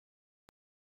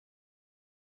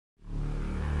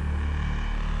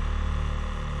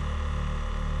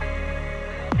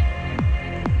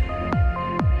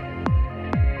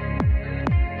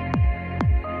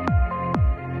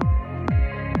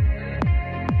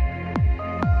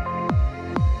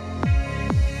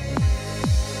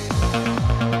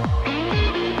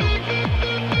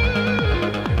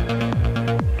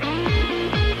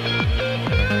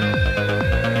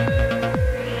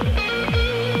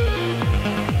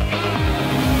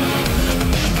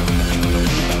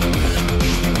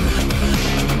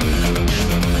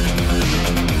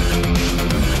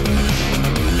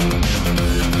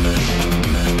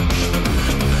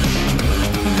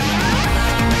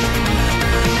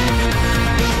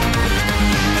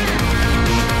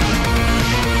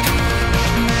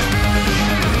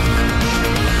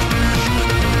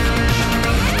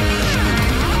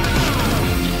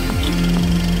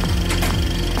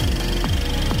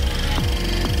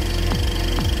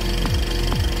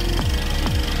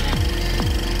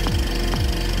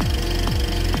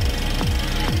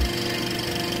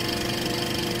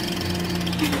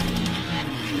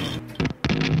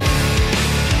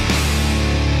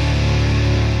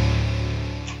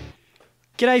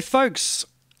G'day, folks.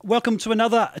 Welcome to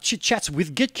another Chit Chats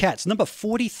with Git Cats, number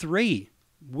 43.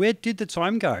 Where did the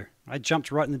time go? I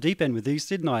jumped right in the deep end with these,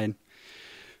 didn't I? And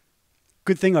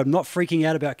good thing I'm not freaking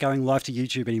out about going live to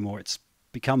YouTube anymore. It's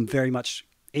become very much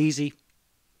easy.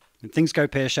 When things go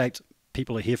pear-shaped,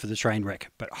 people are here for the train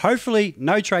wreck. But hopefully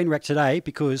no train wreck today,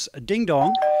 because a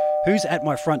ding-dong, who's at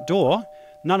my front door,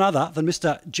 none other than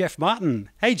Mr. Jeff Martin.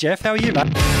 Hey, Jeff, how are you,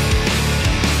 mate?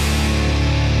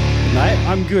 Mate,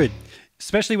 I'm good.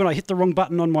 Especially when I hit the wrong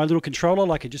button on my little controller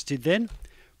like I just did then.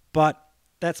 But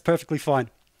that's perfectly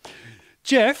fine.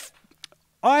 Jeff,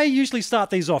 I usually start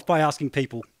these off by asking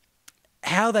people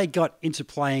how they got into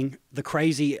playing the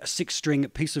crazy six-string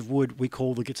piece of wood we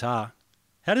call the guitar.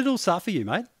 How did it all start for you,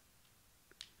 mate?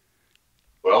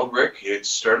 Well, Rick, it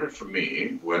started for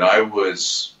me when I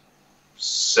was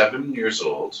 7 years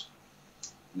old.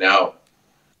 Now,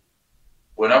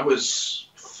 when I was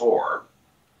 4,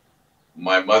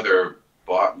 my mother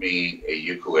bought me a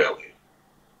ukulele,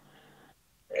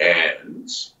 and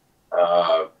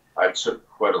I took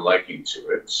quite a liking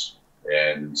to it.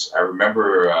 And I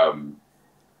remember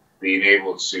being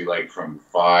able to, like, from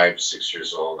 5, 6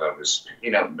 years old, I was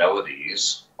picking out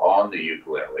melodies on the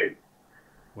ukulele.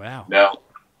 Wow. Now,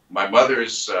 my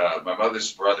mother's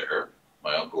brother,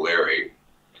 my Uncle Larry,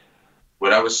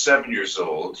 when I was 7 years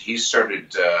old, he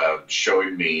started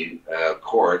showing me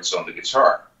chords on the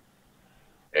guitar.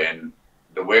 And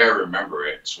the way I remember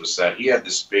it was that he had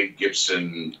this big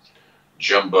Gibson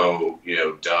jumbo,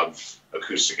 Dove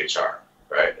acoustic guitar,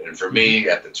 right? And for me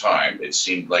at the time, it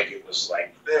seemed like it was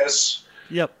like this.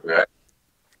 Yep. Right?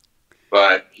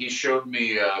 But he showed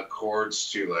me chords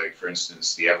to, like, for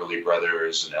instance, the Everly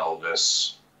Brothers and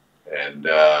Elvis and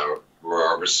Roy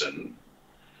Orbison.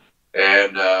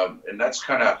 And that's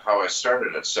kind of how I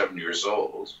started at 7 years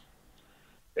old.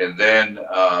 And then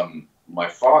my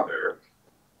father,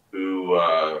 who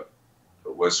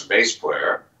was a bass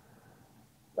player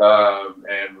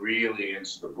and really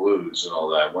into the blues and all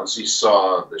that, once he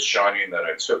saw the shining that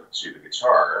I took to the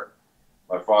guitar,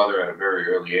 my father at a very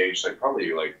early age, like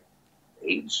probably like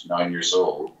 8, 9 years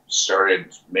old,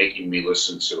 started making me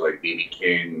listen to, like, B.B.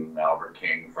 King, Albert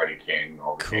King, Freddie King,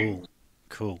 all the Kings.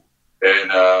 Cool.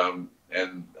 And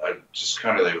I just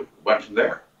kind of went from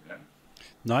there. Yeah.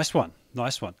 Nice one.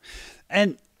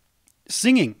 And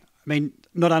singing, I mean,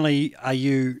 not only are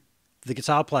you the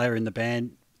guitar player in the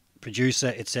band,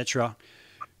 producer, etc.,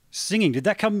 singing, did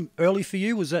that come early for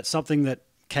you? Was that something that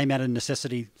came out of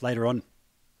necessity later on?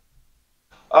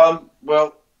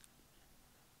 Well,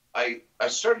 I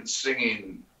started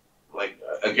singing,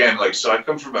 so I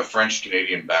come from a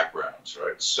French-Canadian background,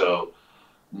 right? So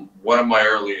one of my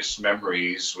earliest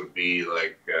memories would be,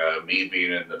 like, me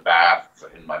being in the bath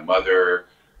and my mother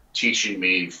teaching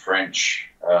me French,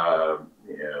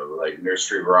 like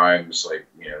nursery rhymes, like,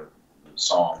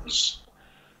 songs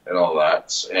and all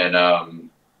that. And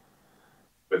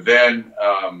but then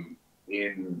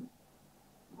in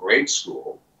grade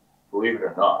school, believe it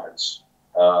or not,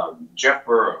 Jeff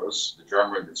Burrows, the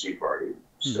drummer in the Tea Party,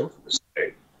 still to this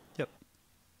day. Yep.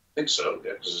 I think so,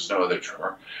 yeah, because there's no other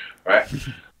drummer, right?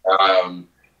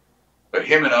 But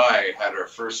him and I had our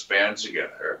first band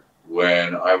together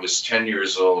when I was 10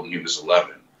 years old and he was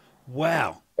 11.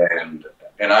 Wow. And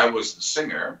I was the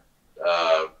singer,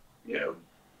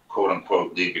 quote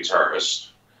unquote lead guitarist.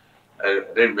 I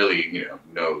didn't really,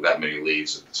 know that many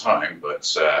leads at the time, but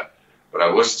I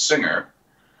was the singer.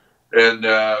 And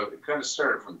it kind of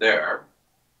started from there.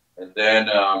 And then,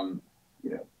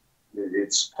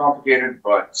 it's complicated,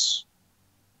 but,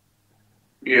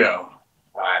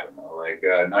 I don't know, like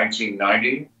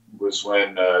 1990 was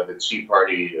when the Tea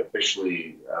Party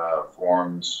officially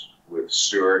formed with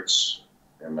Stuart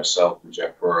and myself and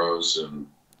Jeff Burrows. And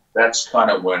that's kind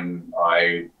of when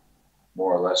I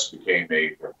more or less became a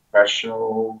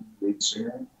professional lead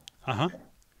singer. Uh-huh.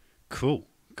 Cool.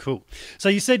 So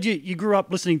you said you grew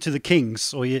up listening to the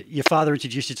Kings, or your father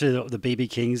introduced you to the B.B.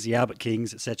 Kings, the Albert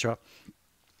Kings, etc.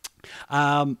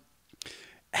 How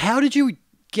did you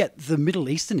get the Middle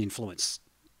Eastern influence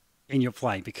in your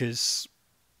playing? Because,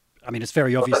 I mean, it's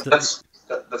very obvious.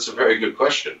 That's a very good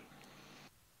question.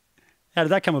 How did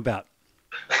that come about?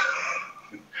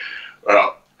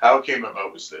 Well, how it came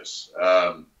about was this.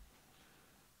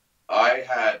 I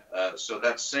had, so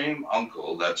that same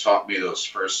uncle that taught me those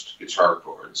first guitar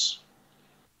chords,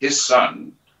 his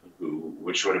son,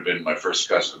 which would have been my first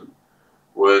cousin,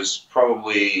 was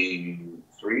probably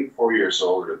 3, 4 years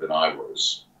older than I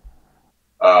was.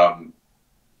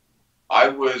 I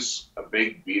was a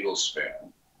big Beatles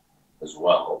fan as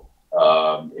well.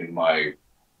 In my,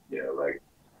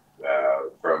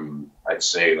 from, I'd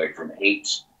say, like from 8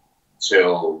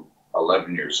 till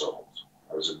 11 years old.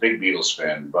 I was a big Beatles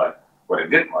fan, but what I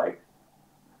didn't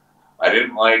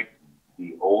like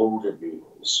the older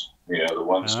Beatles. You know, the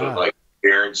ones with Ah, like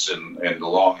beards and the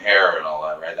long hair and all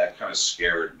that. Right, that kind of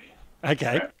scared me.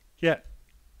 okay. Right? Yeah.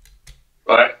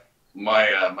 But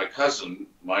my cousin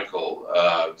Michael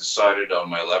decided on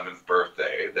my 11th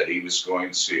birthday that he was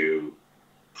going to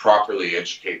properly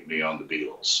educate me on the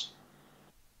Beatles.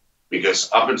 Because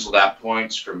up until that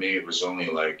point, for me, it was only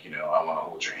like, you know, I want to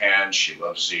hold your hand, she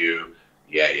loves you,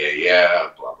 yeah, yeah, yeah,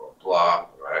 blah, blah, blah,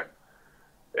 right?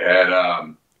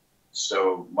 And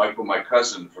so Michael, my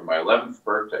cousin, for my 11th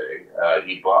birthday,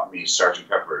 he bought me Sergeant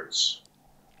Pepper's,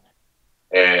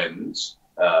 and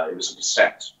it was a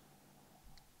cassette.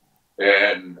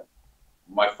 And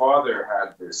my father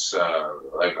had this,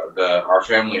 like our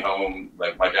family home,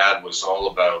 like my dad was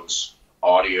all about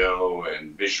audio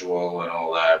and visual and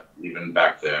all that, even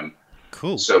back then.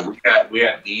 Cool. So we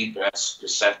had the best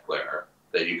cassette player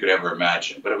that you could ever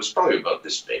imagine, but it was probably about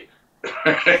this big.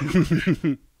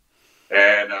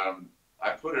 And I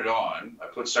put it on. I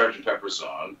put Sergeant Pepper's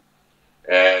on,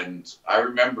 and I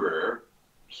remember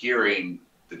hearing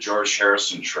the George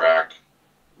Harrison track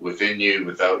 "Within You,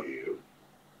 Without You."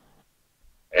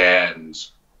 And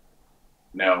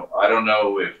now I don't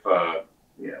know if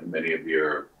you know, many of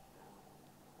your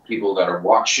people that are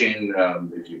watching,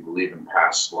 if you believe in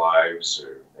past lives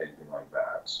or anything like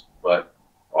that. But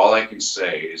all I can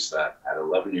say is that at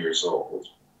 11 years old,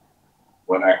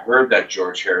 when I heard that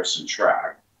George Harrison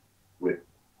track with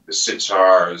the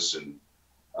sitars and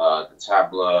the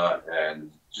tabla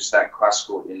and just that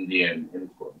classical Indian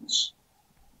influence,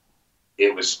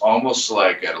 it was almost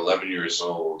like at 11 years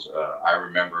old, I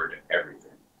remembered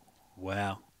everything.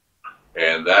 Wow.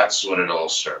 And that's when it all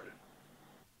started.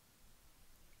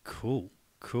 Cool.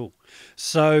 Cool.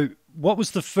 So, what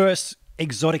was the first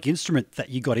exotic instrument that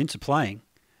you got into playing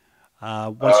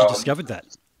once you Um, discovered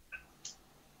that?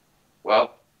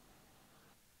 well,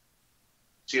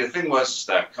 see, the thing was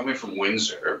that coming from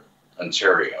Windsor,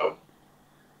 Ontario,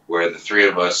 where the three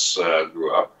of us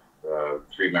grew up,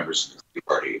 three members of the Tea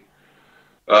Party,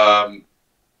 um,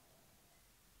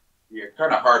 you're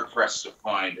kind of hard pressed to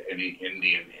find any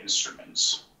Indian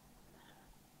instruments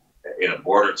in a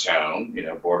border town, you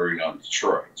know, bordering on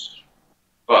Detroit.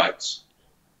 But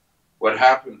what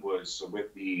happened was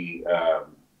with the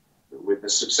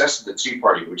success of the Tea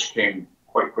Party, which came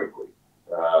quite quickly,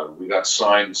 we got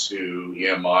signed to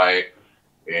EMI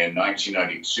in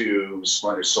 1992.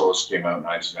 Splendor Souls came out in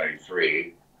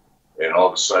 1993, and all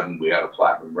of a sudden we had a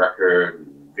platinum record,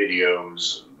 and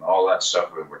videos, and all that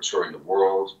stuff, and we're touring the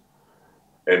world.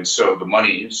 And so the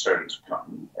money started to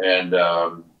come, and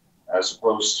as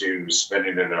opposed to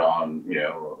spending it on, you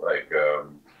know, like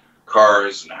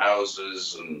cars and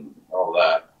houses and all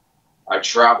that, I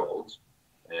traveled,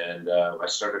 and I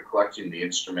started collecting the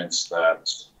instruments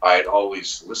that I had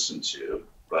always listened to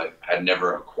but had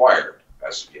never acquired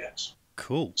as of yet.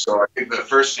 Cool. So I think the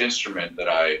first instrument that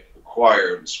I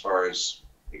acquired, as far as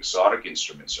exotic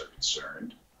instruments are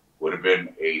concerned, would have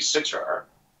been a sitar.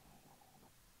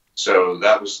 So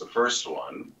that was the first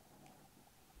one.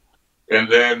 And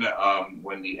then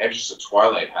when the Edges of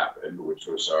Twilight happened, which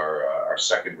was our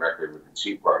second record with the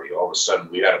Tea Party, all of a sudden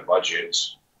we had a budget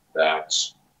that,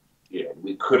 you know,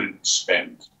 we couldn't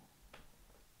spend.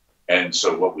 And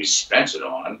so what we spent it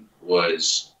on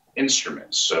was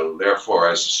instruments. So therefore,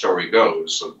 as the story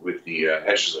goes, with the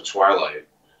Edges of Twilight,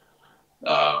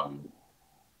 I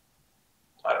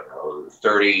don't know,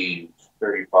 30,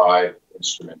 35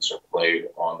 instruments are played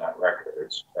on that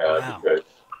record Wow. because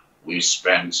we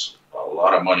spent a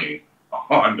lot of money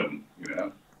on them, you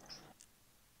know.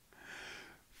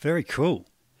 Very cool.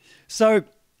 So,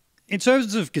 in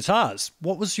terms of guitars,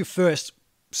 what was your first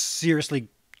seriously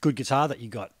good guitar that you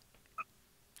got?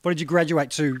 What did you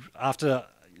graduate to after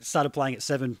you started playing at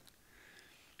 7?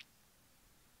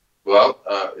 Well,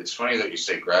 it's funny that you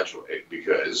say graduate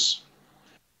because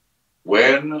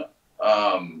when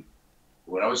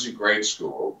when I was in grade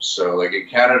school, so like in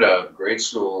Canada, grade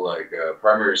school, like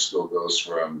primary school goes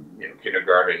from, you know,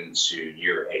 kindergarten to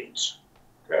year 8.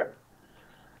 Okay.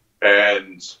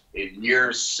 And in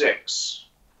year 6,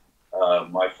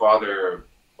 my father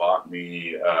bought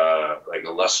me like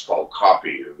a Les Paul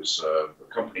copy. It was a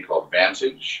company called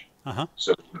Vantage. Uh-huh.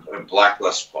 So a black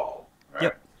Les Paul, right?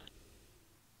 Yep.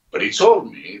 But he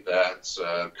told me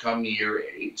that come year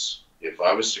 8, if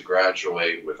I was to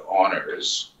graduate with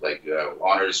honors, like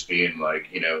honors being like,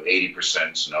 you know,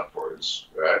 80% and upwards,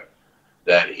 right,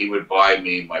 that he would buy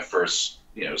me my first,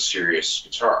 you know, serious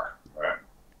guitar, right?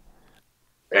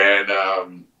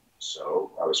 And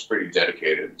so I was pretty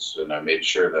dedicated, and I made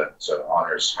sure that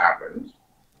honors happened.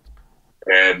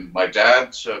 And my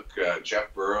dad took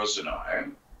Jeff Burrows and I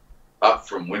up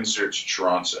from Windsor to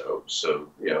Toronto, so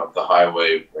up the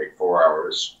highway like 4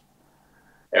 hours.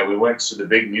 And we went to the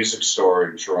big music store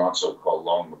in Toronto called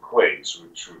Long McQuaid's,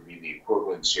 which would be the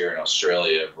equivalents here in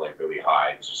Australia of like Billy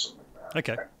Hyde's or something like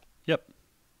that. Okay. Yep.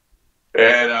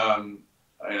 And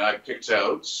I picked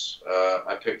out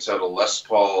a Les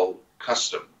Paul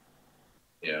Custom,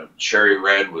 cherry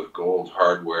red with gold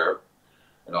hardware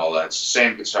and all that. It's the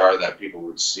same guitar that people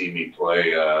would see me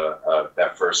play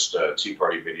that first Tea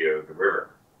Party video, The River.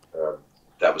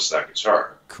 That was that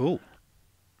guitar. Cool.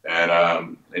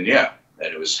 And yeah,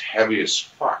 and it was heavy as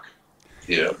fuck,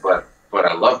 but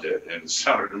I loved it and it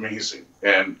sounded amazing.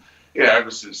 And ever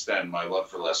since then, my love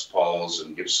for Les Pauls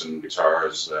and Gibson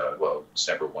guitars, it's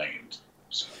never waned.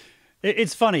 So.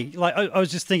 It's funny. Like I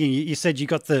was just thinking, you said you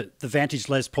got the Vantage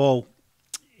Les Paul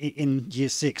in year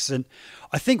 6, and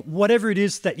I think whatever it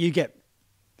is that you get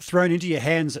thrown into your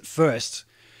hands at first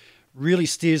really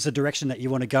steers the direction that you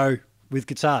want to go with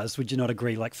guitars. Would you not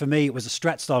agree? Like for me, it was a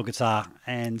Strat style guitar,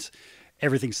 and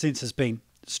everything since has been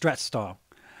Strat style.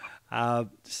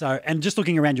 And just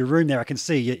looking around your room there, I can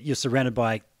see you're surrounded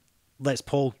by Les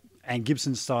Paul and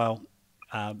Gibson style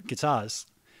guitars.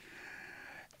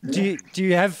 Do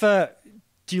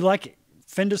you like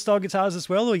Fender style guitars as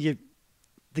well, or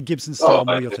the Gibson style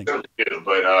more your thing? I do,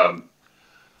 but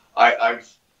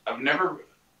I've never,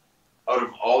 out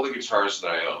of all the guitars that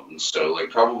I own, so like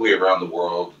probably around the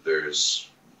world, there's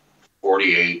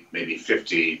 48, maybe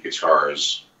 50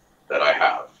 guitars that I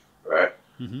have, right?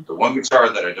 Mm-hmm. The one guitar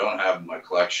that I don't have in my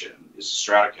collection is a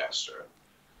Stratocaster,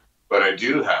 but I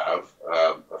do have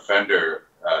a Fender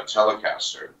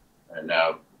Telecaster. And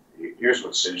now, here's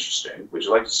what's interesting. Would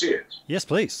you like to see it? Yes,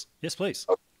 please. Yes, please.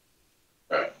 Okay.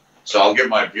 All right. So I'll get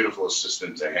my beautiful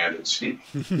assistant to hand it to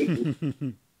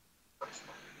you.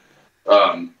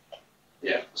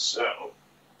 Yeah, so.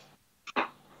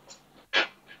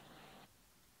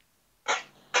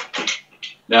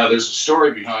 Now, there's a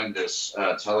story behind this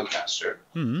Telecaster.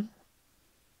 Mm-hmm.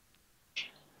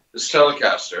 This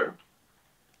Telecaster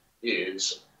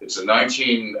it's a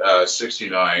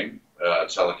 1969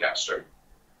 Telecaster.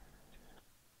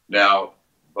 Now,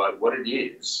 but what it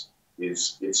is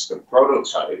it's the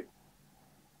prototype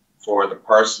for the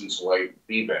Parsons Light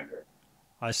B-Bender.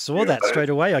 I saw that straight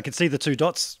away. I could see the 2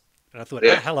 dots. I thought,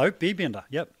 hello, B-Bender.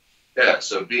 Yep. Yeah,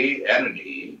 so B and an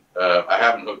E. I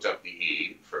haven't hooked up the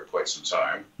E for quite some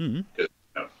time. Because,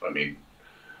 I mean,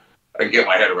 I can get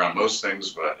my head around most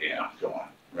things, but, go on.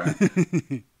 Right?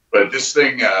 But this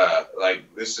thing,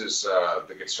 this is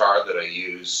the guitar that I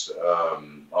use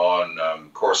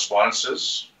on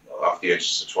Correspondences, Off the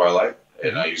Edges of Twilight,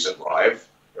 and I use it live,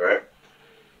 right?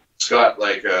 It's got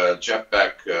like a Jeff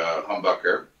Beck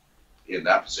humbucker in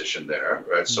that position there,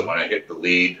 right? So when I hit the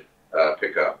lead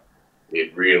pickup,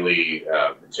 it really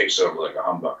it takes over like a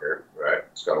humbucker, right?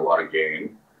 It's got a lot of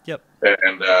gain. Yep.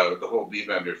 And the whole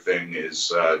B-Bender thing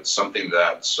is something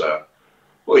that's, I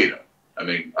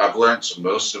mean, I've learned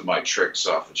most of my tricks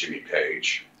off of Jimmy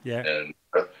Page. Yeah. And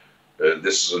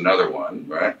this is another one,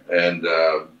 right? And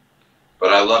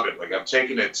but I love it. Like I've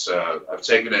taken it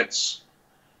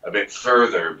a bit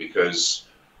further because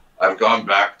I've gone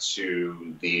back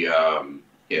to the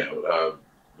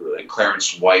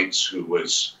Clarence White, who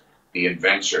was the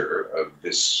inventor of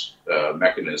this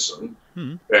mechanism.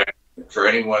 And for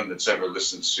anyone that's ever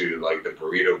listened to like the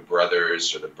Burrito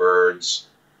Brothers or the Byrds,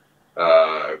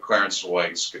 Clarence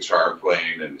White's guitar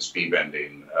playing and his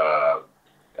B-bending,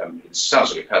 it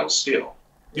sounds like a pedal steel,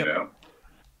 you know?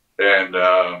 And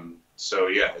so,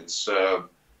 yeah,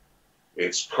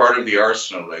 it's part of the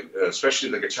arsenal, like, especially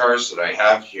the guitars that I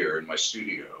have here in my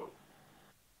studio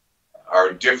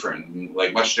are different,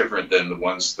 like much different than the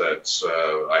ones that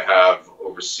I have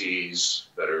overseas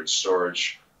that are in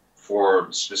storage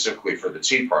specifically for the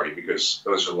Tea Party, because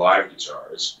those are live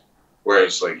guitars.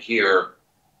 Whereas like here,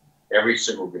 every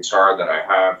single guitar that I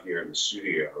have here in the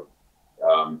studio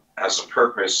has a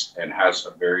purpose and has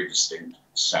a very distinct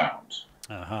sound.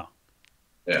 Uh-huh.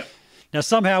 Yeah. Now,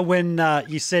 somehow when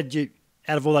you said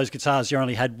out of all those guitars, you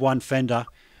only had one Fender,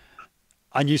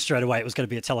 I knew straight away it was going to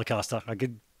be a Telecaster. I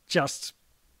could just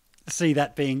see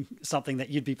that being something that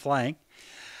you'd be playing.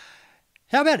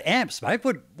 How about amps, mate?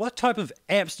 What type of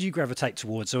amps do you gravitate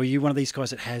towards? Or are you one of these guys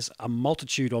that has a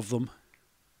multitude of them?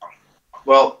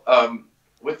 Well,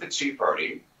 with the Tea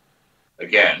Party,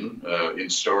 again, in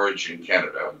storage in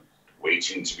Canada,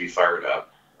 waiting to be fired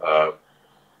up,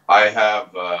 I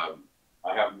have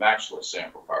matchless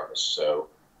amplifiers. So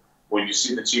when you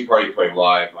see the Tea Party play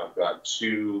live, I've got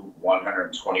two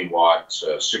 120-watt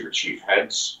Super Chief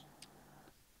heads,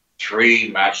 three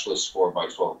matchless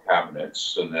 4x12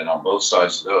 cabinets, and then on both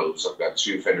sides of those, I've got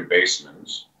two Fender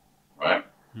Bassmans, right?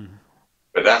 Mm-hmm.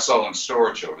 But that's all in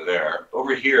storage over there.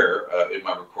 Over here in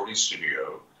my recording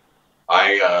studio,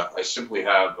 I simply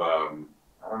have, I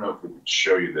don't know if we can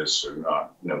show you this or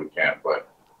not. No, we can't. But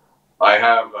I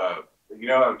have, you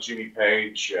know how Jimmy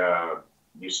Page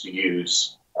used to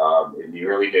use in the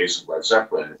early days of Led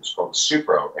Zeppelin, it was called the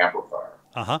Supro amplifier.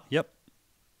 Uh-huh, yep.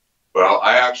 Well,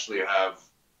 I actually have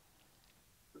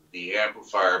the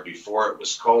amplifier before it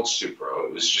was called Supro.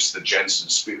 It was just the Jensen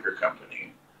Speaker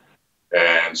Company.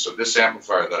 And so this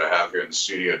amplifier that I have here in the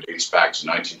studio dates back to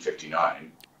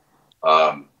 1959.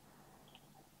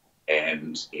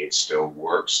 And it still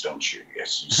works, don't you?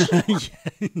 Yes, you still work.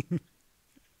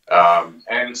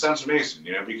 And it sounds amazing,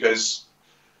 you know, because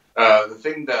the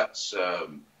thing that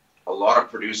a lot of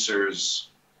producers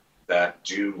that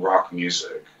do rock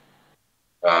music,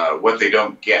 what they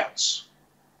don't get,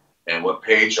 and what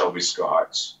Page always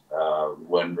got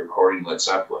when recording Led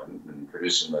Zeppelin and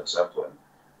producing Led Zeppelin,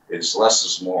 is less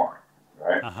is more,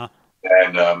 right? Uh-huh.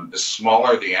 And the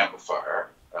smaller the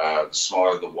amplifier, the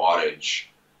smaller the wattage,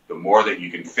 the more that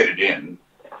you can fit it in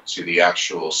to the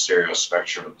actual stereo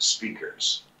spectrum of the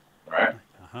speakers, right?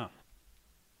 Uh-huh.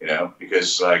 You know,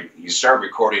 because like you start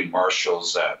recording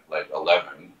Marshalls at like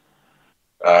 11,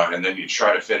 and then you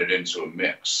try to fit it into a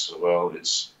mix. Well,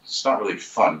 it's not really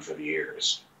fun for the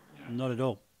ears. Not at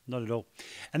all. Not at all.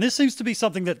 And this seems to be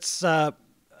something that's a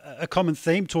common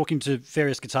theme talking to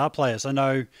various guitar players. I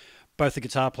know both the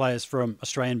guitar players from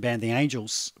Australian band The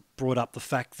Angels brought up the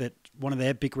fact that one of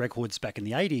their big records back in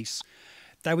the 80s,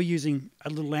 they were using a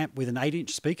little amp with an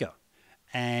 8-inch speaker,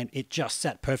 and it just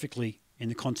sat perfectly in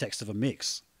the context of a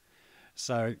mix.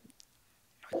 So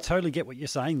I totally get what you're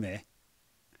saying there.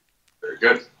 Very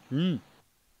good.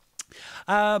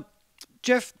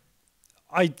 Jeff,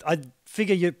 I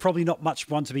figure you're probably not much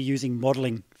one to be using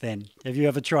modeling then. Have you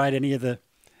ever tried any of the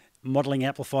modeling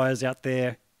amplifiers out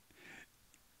there?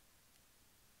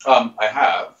 I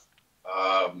have.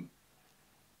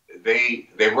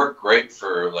 They work great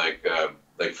for like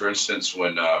for instance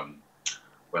when I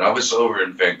was over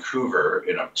in Vancouver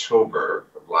in October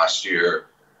of last year,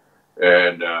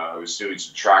 and I was doing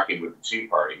some tracking with the Tea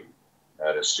Party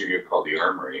at a studio called the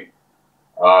Armory.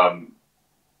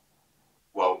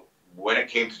 Well, when it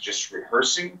came to just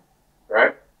rehearsing,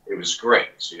 right, it was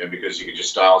great, you know, because you could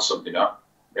just dial something up.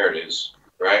 There it is,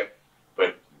 right?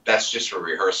 But that's just for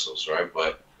rehearsals, right?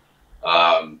 But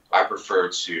I prefer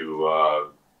to,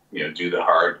 you know, do the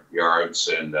hard yards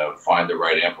and find the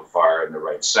right amplifier and the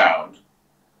right sound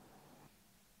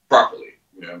properly,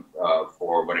 you know,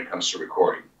 for when it comes to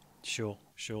recording. Sure,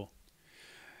 sure.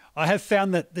 I have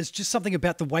found that there's just something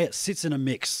about the way it sits in a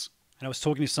mix. And I was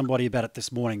talking to somebody about it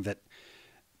this morning, that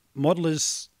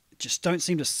modelers just don't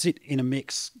seem to sit in a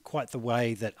mix quite the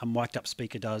way that a mic'd up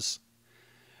speaker does.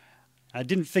 I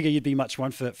didn't figure you'd be much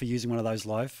one for using one of those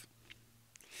live.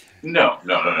 No.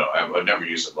 I've never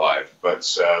used it live, but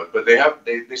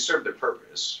they serve their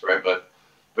purpose, right? But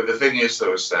the thing is,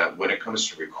 though, is that when it comes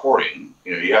to recording,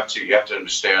 you know, you have to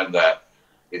understand that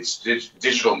it's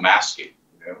digital masking,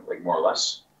 you know, like more or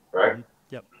less, right?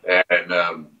 Mm-hmm. Yep.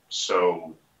 And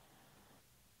so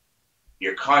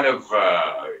you're kind of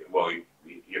well,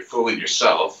 you're fooling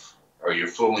yourself, or you're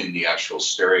fooling the actual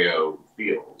stereo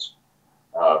field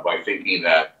by thinking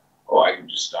that, oh, I can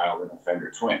just dial in a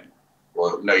Fender Twin.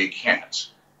 Well, no, you can't.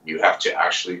 You have to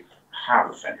actually have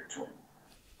a Fender Twin,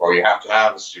 or you have to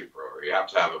have a Supro, or you have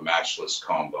to have a matchless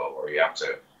combo, or you have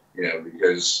to, you know,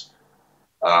 because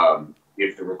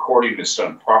if the recording is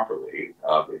done properly,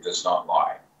 it does not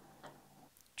lie.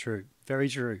 True. Very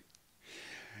true.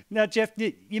 Now, Jeff,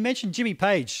 you mentioned Jimmy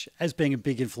Page as being a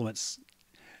big influence.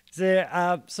 Is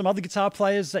there some other guitar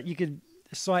players that you could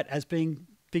cite as being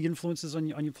big influences on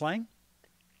your playing?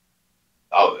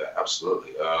 Oh,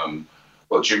 absolutely.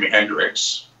 Well, Jimi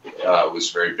Hendrix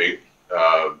was very big.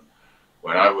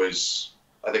 When I was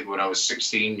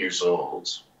 16 years old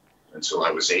until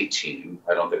I was 18,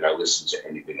 I don't think I listened to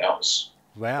anything else.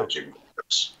 Wow. But Jimi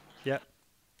Hendrix. Yeah.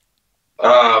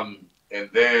 And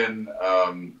then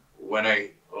when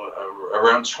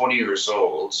around 20 years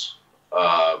old,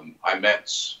 I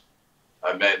met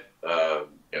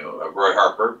you know, Roy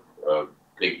Harper, a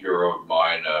big hero of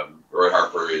mine. Roy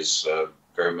Harper is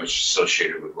very much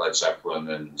associated with Led Zeppelin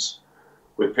and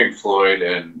with Pink Floyd,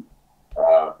 and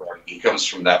he comes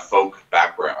from that folk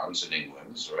background in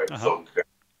England, right? Uh-huh. Folk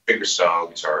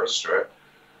fingerstyle guitarist, right?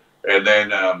 And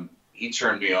then he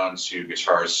turned me on to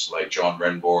guitarists like John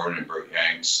Renbourn and Burt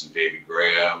Yanks and Davy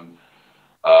Graham,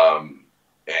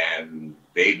 and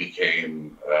they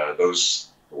became those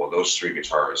well, those three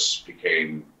guitarists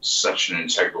became such an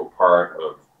integral part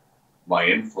of my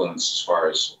influence as far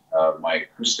as my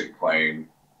acoustic playing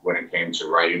when it came to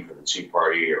writing for the Tea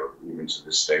Party, or even to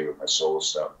this day with my solo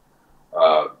stuff.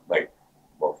 Like,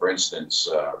 well, for instance,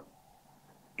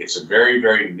 it's a very,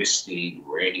 very misty,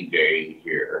 rainy day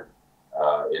here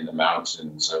in the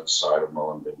mountains outside of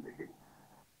Mullumbimby.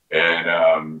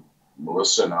 And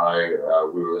Melissa and I,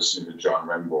 we were listening to John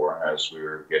Renbourn as we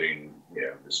were getting,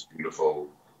 this beautiful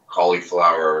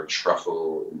cauliflower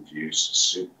truffle infused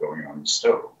soup going on the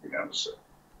stove, So.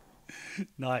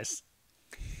 Nice.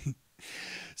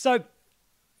 So,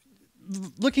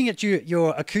 looking at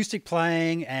your acoustic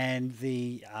playing and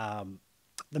the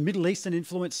Middle Eastern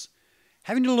influence,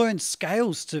 having to learn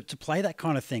scales to play that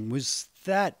kind of thing, was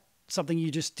that something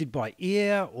you just did by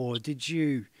ear, or did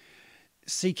you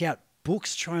seek out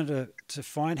books trying to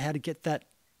find how to get that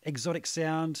exotic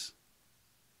sound?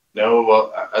 No,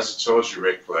 well, as I told you,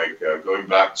 Rick, like going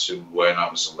back to when I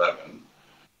was 11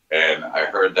 and I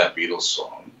heard that Beatles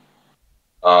song,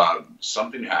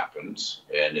 something happened,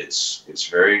 and it's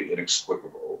very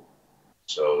inexplicable.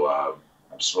 So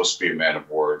I'm supposed to be a man of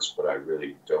words, but I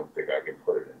really don't think I can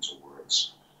put it into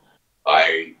words.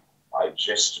 I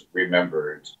just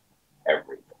remembered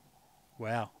everything.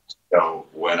 Wow. So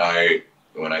when I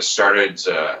started,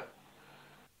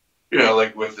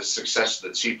 like with the success of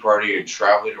the Tea Party and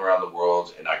traveling around the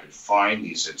world, and I could find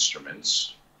these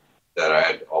instruments that I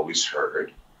had always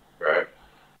heard, right?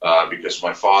 Because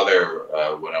my father,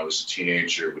 when I was a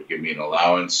teenager, would give me an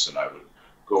allowance, and I would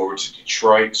go over to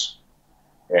Detroit,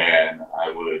 and I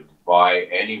would buy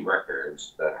any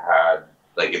records that had,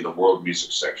 like in the world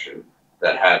music section,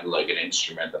 that had like an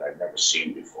instrument that I'd never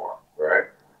seen before, right?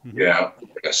 Mm-hmm.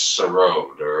 Like a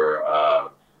sarod, or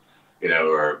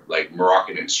like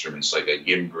Moroccan instruments like a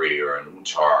gimbri or an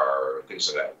utar or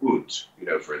things like that,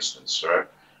 oud, for instance, right?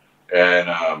 And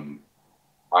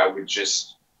I would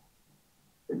just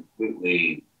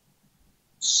completely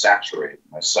saturate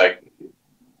my psyche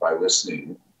by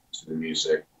listening to the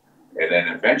music. And then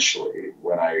eventually,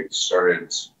 when I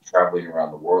started traveling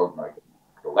around the world and I could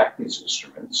collect these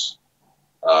instruments,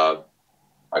 I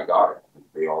got it.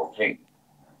 They all came.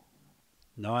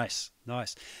 Nice. Now,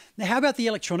 how about the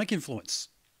electronic influence?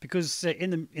 Because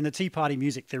in the Tea Party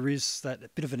music, there is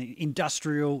that bit of an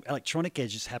industrial electronic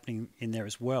edges happening in there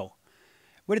as well.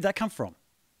 Where did that come from?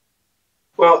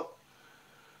 Well,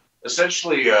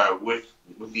 essentially, with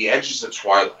the edges of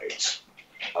Twilight,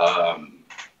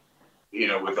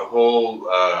 with the whole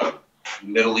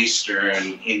Middle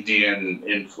Eastern Indian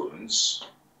influence,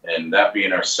 and that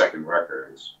being our second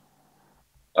record,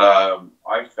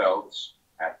 I felt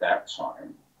at that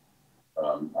time,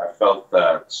 I felt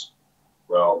that,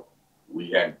 well,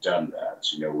 we had done that.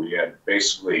 We had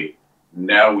basically,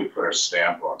 now we put our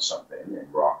stamp on something in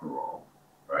rock and roll,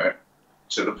 right?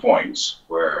 To the point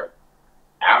where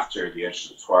after the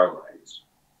Edges of Twilight,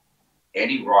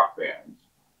 any rock band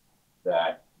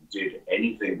that did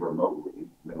anything remotely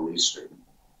Middle Eastern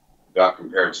got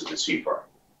compared to the Tea Party,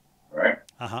 right?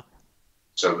 Uh-huh.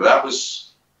 So that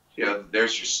was,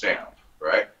 there's your stamp,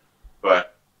 right?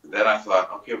 But then I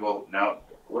thought, okay, well, now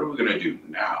what are we going to do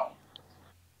now?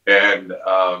 And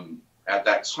at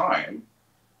that time,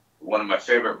 one of my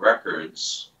favorite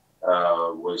records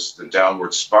was The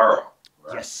Downward Spiral.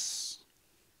 Right? Yes.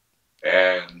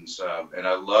 And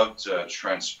I loved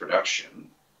Trent's production.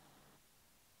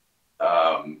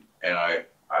 And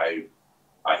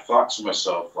I thought to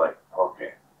myself, like,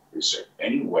 okay, is there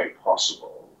any way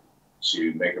possible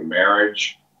to make a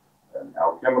marriage, an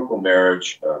alchemical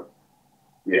marriage of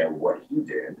what he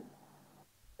did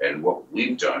and what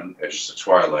we've done at Just a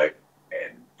Twilight,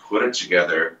 and put it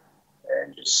together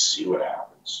and just see what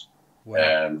happens. Wow.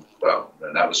 And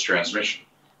that was Transmission.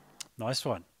 Nice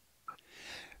one.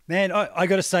 Man, I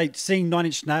got to say, seeing Nine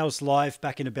Inch Nails live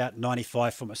back in about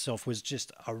 95 for myself was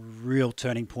just a real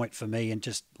turning point for me, and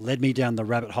just led me down the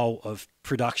rabbit hole of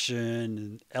production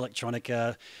and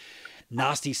electronica,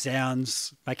 nasty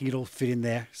sounds, making it all fit in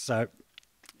there. So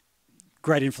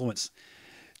great influence.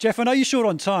 Jeff, I know you're short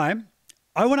on time.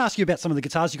 I want to ask you about some of the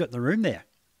guitars you got in the room there.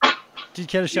 Did you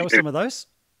care to show us some of those?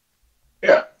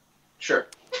 Yeah, sure.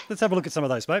 Let's have a look at some of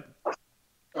those, mate.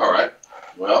 All right.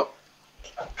 Well,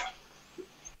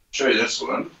 show you this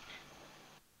one.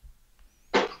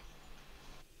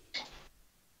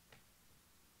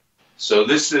 So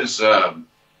this is my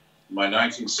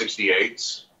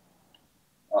 1968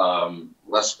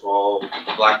 Les Paul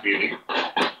Black Beauty.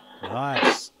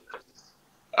 Nice.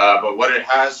 But what it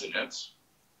has in it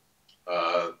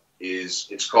is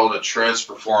it's called a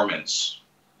Transperformance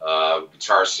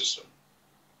guitar system.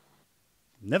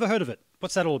 Never heard of it.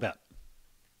 What's that all about?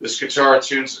 This guitar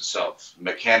tunes itself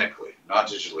mechanically, not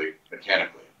digitally,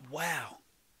 mechanically. Wow.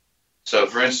 So,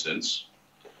 for instance,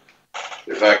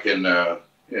 if I can,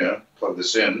 plug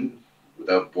this in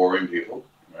without boring people,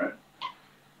 right?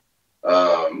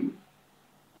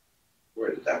 Where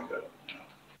did that go?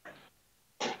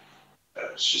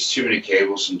 It's just too many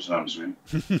cables sometimes, man.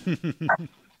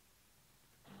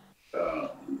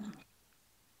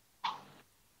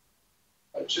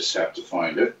 I just have to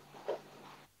find it.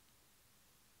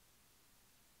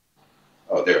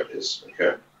 Oh, there it is.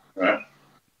 Okay. All right.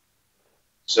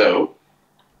 So,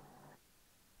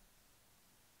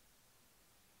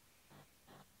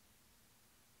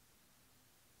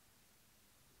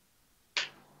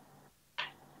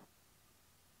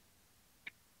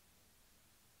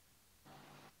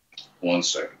 one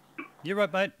second. You're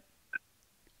right, mate.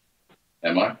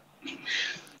 Am I?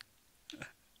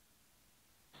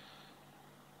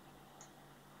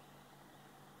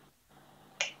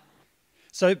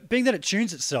 So, being that it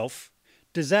tunes itself,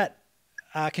 does that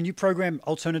can you program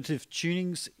alternative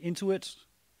tunings into it?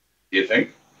 You think?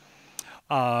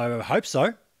 I hope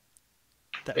so.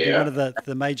 That'd be one of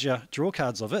the major draw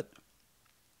cards of it.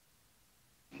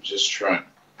 I'm just trying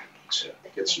to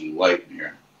get some light in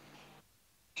here.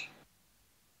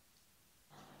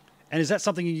 And is that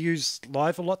something you use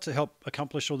live a lot to help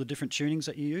accomplish all the different tunings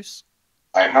that you use?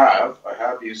 I have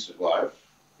used it live.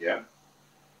 Yeah.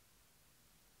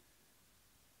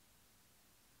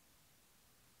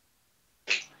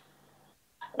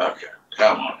 Okay,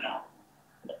 come on now.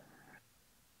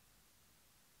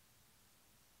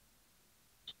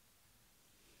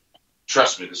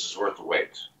 Trust me, this is worth the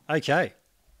wait. Okay.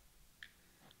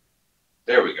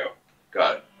 There we go.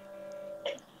 Got it.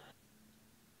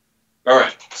 All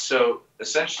right. So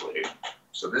essentially,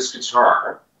 this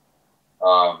guitar,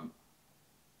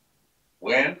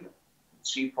 when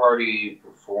Tea Party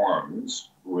performed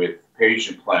with Page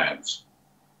and Plant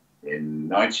in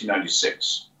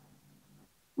 1996,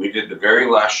 we did the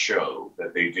very last show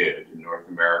that they did in North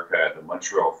America at the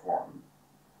Montreal Forum.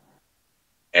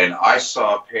 And I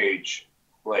saw Page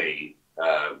play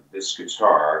this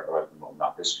guitar, or well,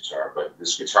 not this guitar, but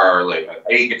this guitar, like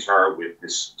a guitar with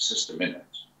this system in it,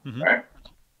 right?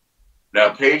 Now,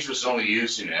 Page was only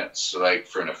using it, so like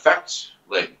for an effect,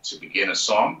 like to begin a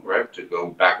song, right? To go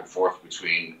back and forth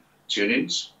between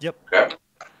tunings. Yep. Okay.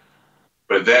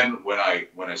 But then when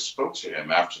I spoke to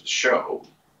him after the show,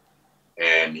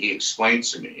 and he explained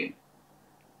to me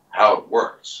how it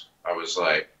works, I was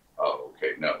like, oh,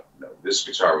 okay, no, this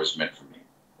guitar was meant for me,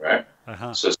 right?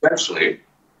 So essentially,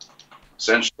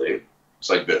 it's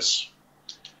like this.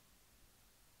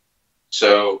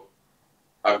 So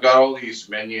I've got all these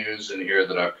menus in here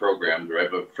that I've programmed, right?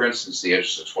 But for instance, the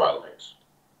Edges of Twilight.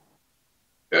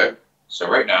 Okay? So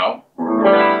right now,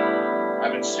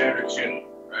 I'm in standard tuning,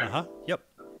 right? Yep.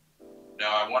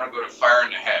 Now I want to go to Fire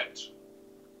in the Head.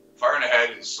 Fire in the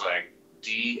Head is like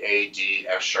D, A, D,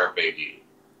 F sharp, A, D.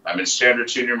 I'm in standard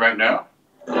tuning right now.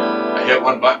 I hit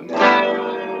one button.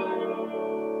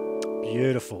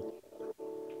 Beautiful.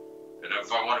 And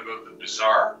if I want to go to the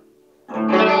Bizarre, if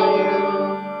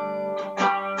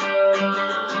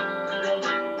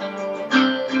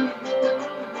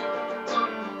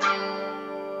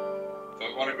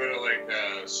I want to go to like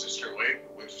Sister Lake,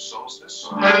 Winter Solstice.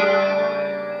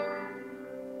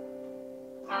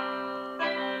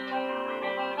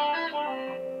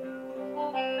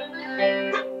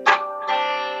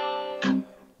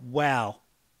 Wow.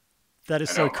 That is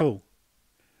so cool.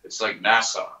 It's like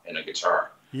NASA in a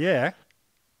guitar. Yeah.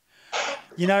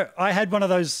 You know, I had one of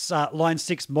those Line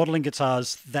 6 modeling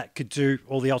guitars that could do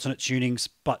all the alternate tunings,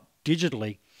 but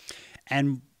digitally.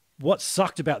 And what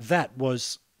sucked about that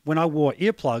was when I wore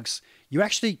earplugs, you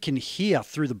actually can hear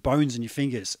through the bones in your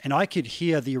fingers. And I could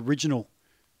hear the original,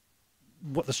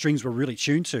 what the strings were really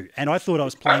tuned to. And I thought I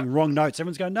was playing wrong notes.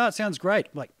 Everyone's going, no, it sounds great.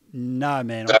 I'm like, no,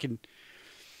 man, I can...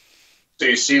 So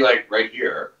you see, like right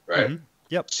here, right?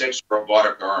 Yep. 6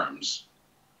 robotic arms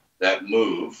that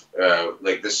move,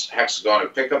 like this hexagonal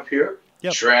pickup here,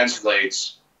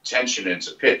 translates tension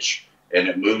into pitch, and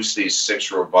it moves these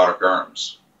 6 robotic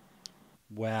arms.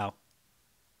 Wow.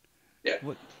 Yeah.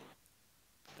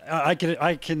 I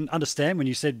can understand when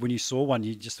you said when you saw one,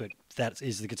 you just went, that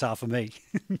is the guitar for me.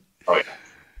 Oh yeah.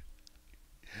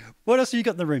 What else have you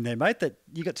got in the room there, mate? That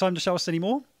you got time to show us any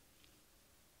more?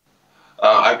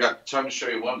 I've got time to show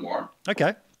you one more.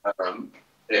 Okay.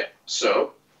 Yeah.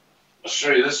 So I'll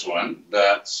show you this one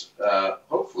that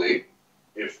hopefully,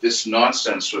 if this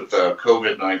nonsense with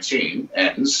COVID-19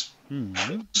 ends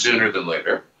sooner than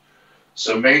later,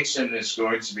 so Mason is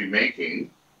going to be making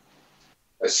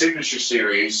a signature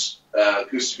series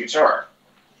acoustic guitar.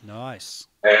 Nice.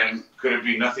 And could it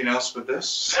be nothing else but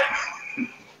this?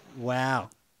 Wow.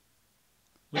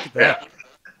 Look at that.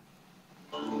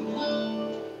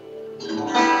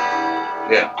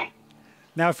 Yeah.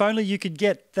 Now, if only you could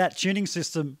get that tuning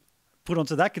system put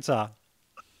onto that guitar.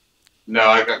 No,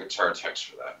 I got guitar techs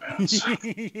for that, man. So.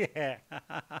 Yeah.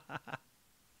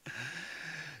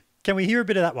 Can we hear a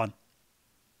bit of that one?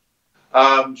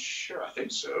 Sure, I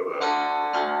think so.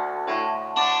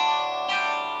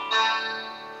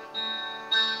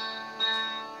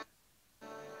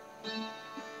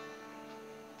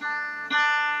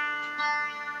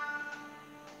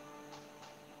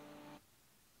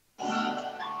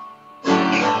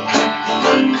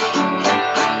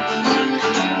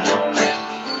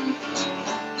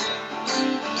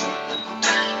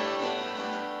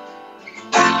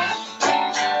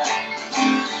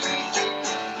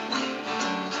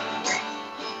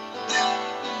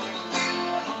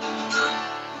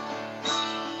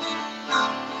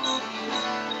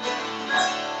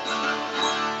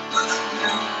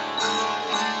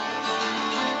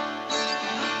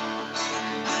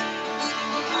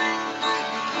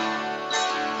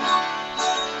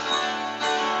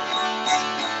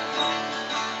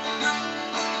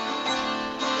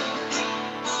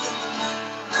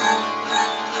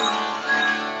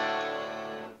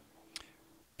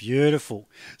 Beautiful.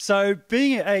 So,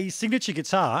 being a signature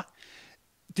guitar,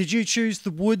 did you choose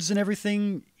the woods and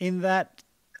everything in that?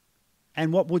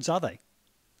 And what woods are they?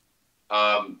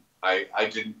 I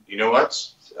didn't. You know what?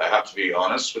 I have to be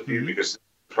honest with you because the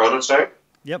prototype.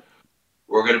 Yep.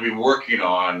 We're going to be working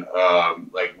on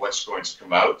like what's going to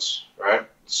come out, right?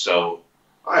 So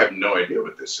I have no idea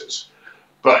what this is,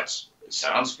 but it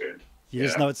sounds good. You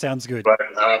just know it sounds good. But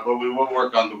we will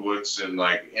work on the woods and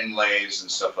like inlays and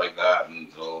stuff like that,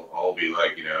 and they'll all be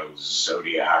like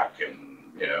zodiac and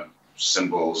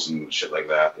symbols and shit like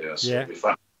that. So it'll be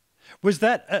fun. Was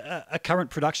that a current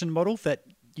production model that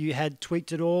you had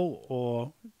tweaked at all,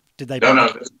 or did they? No,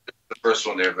 this is the first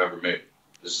one they've ever made.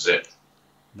 This is it.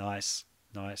 Nice.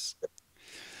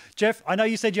 Jeff, I know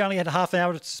you said you only had a half an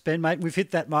hour to spend, mate. We've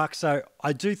hit that mark, so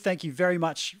I do thank you very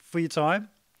much for your time.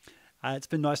 It's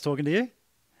been nice talking to you.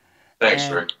 Thanks,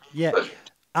 Rick. Yeah.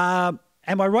 Am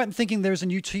I right in thinking there's a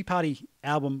new Tea Party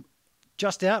album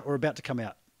just out or about to come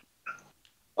out?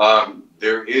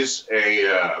 There is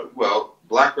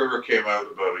Black River came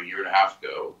out about a year and a half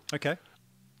ago. Okay.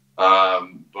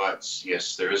 But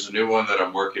yes, there is a new one that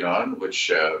I'm working on,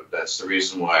 which that's the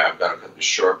reason why I've got to cut this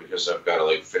short, because I've got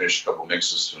to finish a couple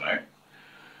mixes tonight.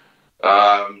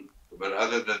 But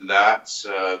other than that,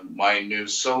 my new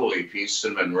solo EP,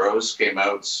 Cinnamon Rose, came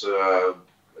out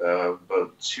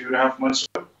about 2.5 months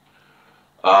ago.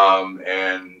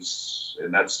 And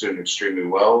that's doing extremely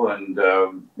well. And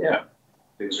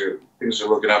things are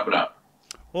looking up and up.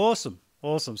 Awesome.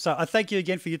 So I thank you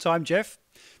again for your time, Jeff.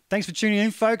 Thanks for tuning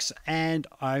in, folks. And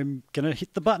I'm going to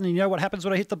hit the button. You know what happens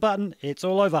when I hit the button? It's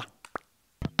all over.